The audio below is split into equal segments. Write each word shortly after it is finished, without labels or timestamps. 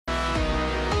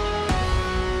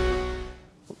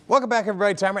Welcome back,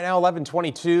 everybody. Time right now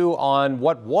 11:22 on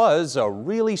what was a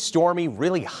really stormy,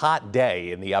 really hot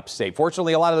day in the upstate.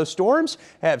 Fortunately, a lot of those storms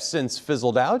have since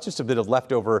fizzled out. Just a bit of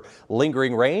leftover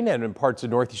lingering rain and in parts of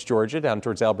northeast Georgia down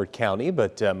towards Elbert County.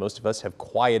 But most of us have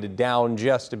quieted down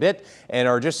just a bit and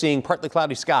are just seeing partly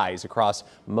cloudy skies across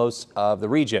most of the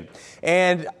region.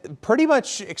 And pretty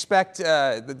much expect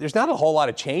there's not a whole lot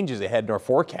of changes ahead in our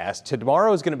forecast.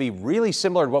 Tomorrow is going to be really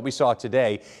similar to what we saw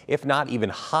today, if not even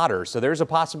hotter. So there's a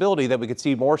possibility that we could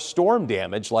see more storm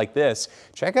damage like this.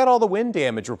 Check out all the wind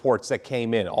damage reports that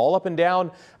came in all up and down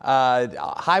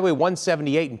Highway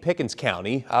 178 in Pickens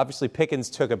County. Obviously, Pickens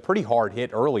took a pretty hard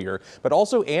hit earlier, but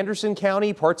also Anderson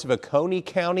County, parts of Oconee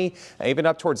County, even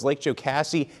up towards Lake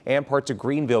Jocassee and parts of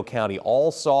Greenville County all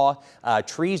saw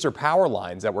trees or power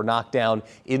lines that were knocked down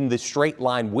in the straight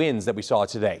line winds that we saw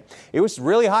today. It was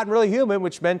really hot and really humid,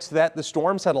 which meant that the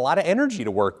storms had a lot of energy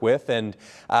to work with. And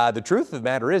the truth of the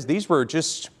matter is these were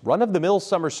just run-of-the-mill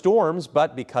summer storms,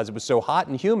 but because it was so hot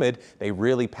and humid, they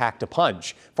really packed a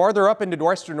punch. Farther up into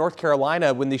western North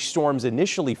Carolina, when these storms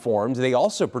initially formed, they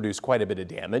also produced quite a bit of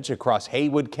damage across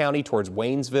Haywood County towards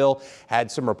Waynesville.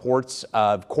 Had some reports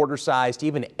of quarter-sized,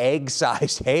 even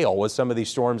egg-sized hail with some of these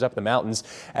storms up the mountains.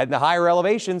 At the higher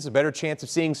elevations, a better chance of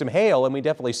seeing some hail, and we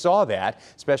definitely saw that,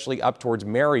 especially up towards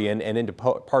Marion and into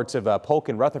parts of Polk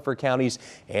and Rutherford counties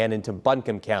and into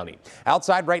Buncombe County.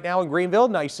 Outside right now in Greenville,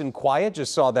 nice and quiet.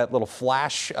 Just saw that little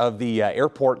flash of the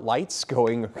airport lights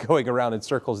going around in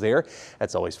circles there.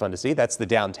 That's always fun to see. That's the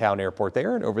downtown airport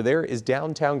there, and over there is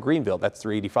downtown Greenville. That's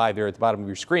 385 there at the bottom of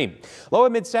your screen. Low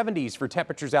and mid 70s for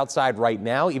temperatures outside right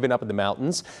now, even up in the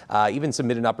mountains, even some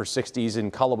mid and upper 60s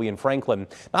in Cullowhee and Franklin.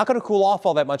 Not going to cool off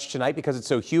all that much tonight because it's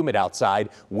so humid outside.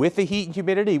 With the heat and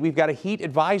humidity, we've got a heat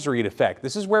advisory in effect.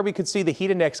 This is where we could see the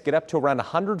heat index get up to around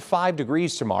 105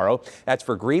 degrees tomorrow. That's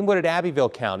for Greenwood and Abbeville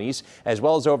counties, as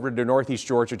well as over to northeast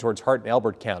Georgia towards Hart and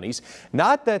Elbert counties.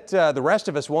 Not that the rest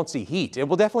of us won't see heat. It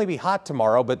will definitely be hot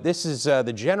tomorrow, but this is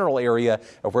the general area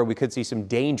of where we could see some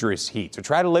dangerous heat. So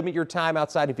try to limit your time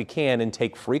outside if you can and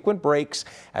take frequent breaks,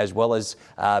 as well as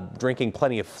drinking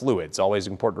plenty of fluids. Always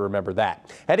important to remember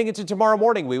that. Heading into tomorrow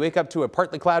morning, we wake up to a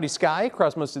partly cloudy sky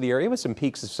across most of the area with some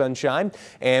peaks of sunshine,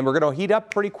 and we're going to heat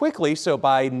up pretty quickly. So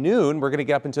by noon, we're going to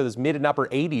get up into those mid and upper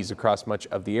 80s across much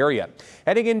of the area.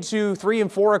 Heading into 3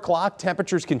 and 4 o'clock,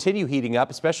 temperatures continue heating up,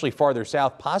 especially farther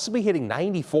south, possibly hitting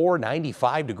 94,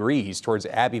 95 degrees towards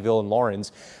Abbeville and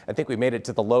Lawrence. I think we made it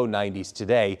to the low 90s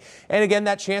today. And again,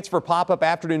 that chance for pop-up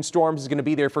afternoon storms is going to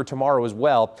be there for tomorrow as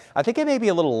well. I think it may be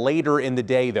a little later in the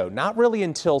day, though. Not really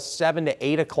until 7 to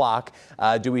 8 o'clock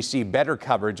do we see better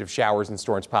coverage of showers and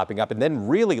storms popping up. And then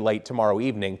really late tomorrow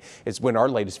evening is when our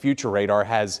latest future radar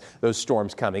has those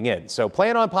storms coming in. So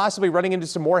plan on possibly running into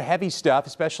some more heavy stuff,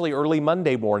 especially early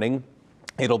Monday morning.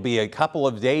 It'll be a couple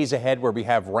of days ahead where we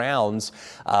have rounds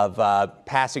of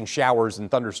passing showers and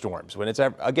thunderstorms.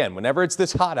 Whenever it's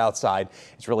this hot outside,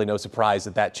 it's really no surprise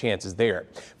that that chance is there.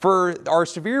 For our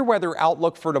severe weather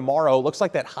outlook for tomorrow, it looks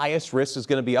like that highest risk is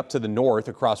going to be up to the north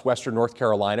across western North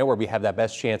Carolina, where we have that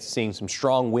best chance of seeing some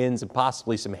strong winds and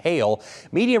possibly some hail.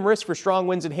 Medium risk for strong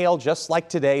winds and hail, just like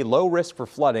today. Low risk for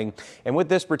flooding. And with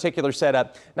this particular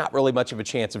setup, not really much of a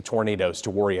chance of tornadoes to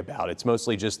worry about. It's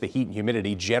mostly just the heat and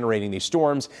humidity generating these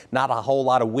storms. Not a whole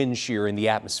lot of wind shear in the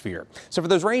atmosphere. So for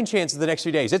those rain chances the next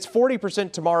few days, it's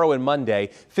 40% tomorrow and Monday,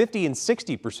 50 and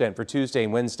 60% for Tuesday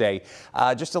and Wednesday.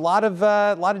 Just a lot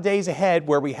of days ahead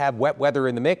where we have wet weather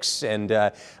in the mix,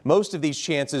 and most of these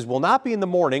chances will not be in the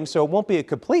morning, so it won't be a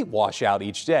complete washout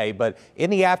each day, but in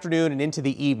the afternoon and into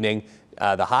the evening,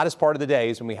 the hottest part of the day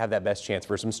is when we have that best chance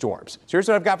for some storms. So here's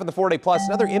what I've got for the 4-day plus.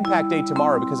 Another impact day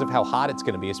tomorrow because of how hot it's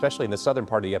going to be, especially in the southern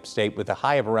part of the upstate, with a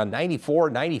high of around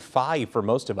 94, 95 for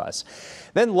most of us.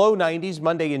 Then low 90s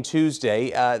Monday and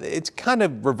Tuesday. It kind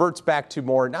of reverts back to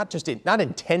more not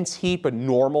intense heat, but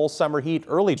normal summer heat.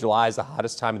 Early July is the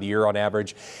hottest time of the year on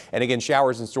average. And again,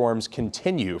 showers and storms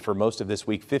continue for most of this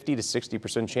week. 50 to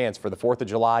 60% chance for the 4th of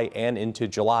July and into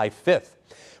July 5th.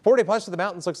 4-day plus to the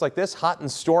mountains looks like this. Hot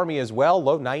and stormy as well.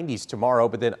 Low 90s tomorrow,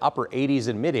 but then upper 80s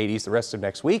and mid 80s the rest of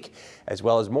next week, as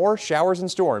well as more showers and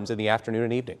storms in the afternoon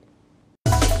and evening.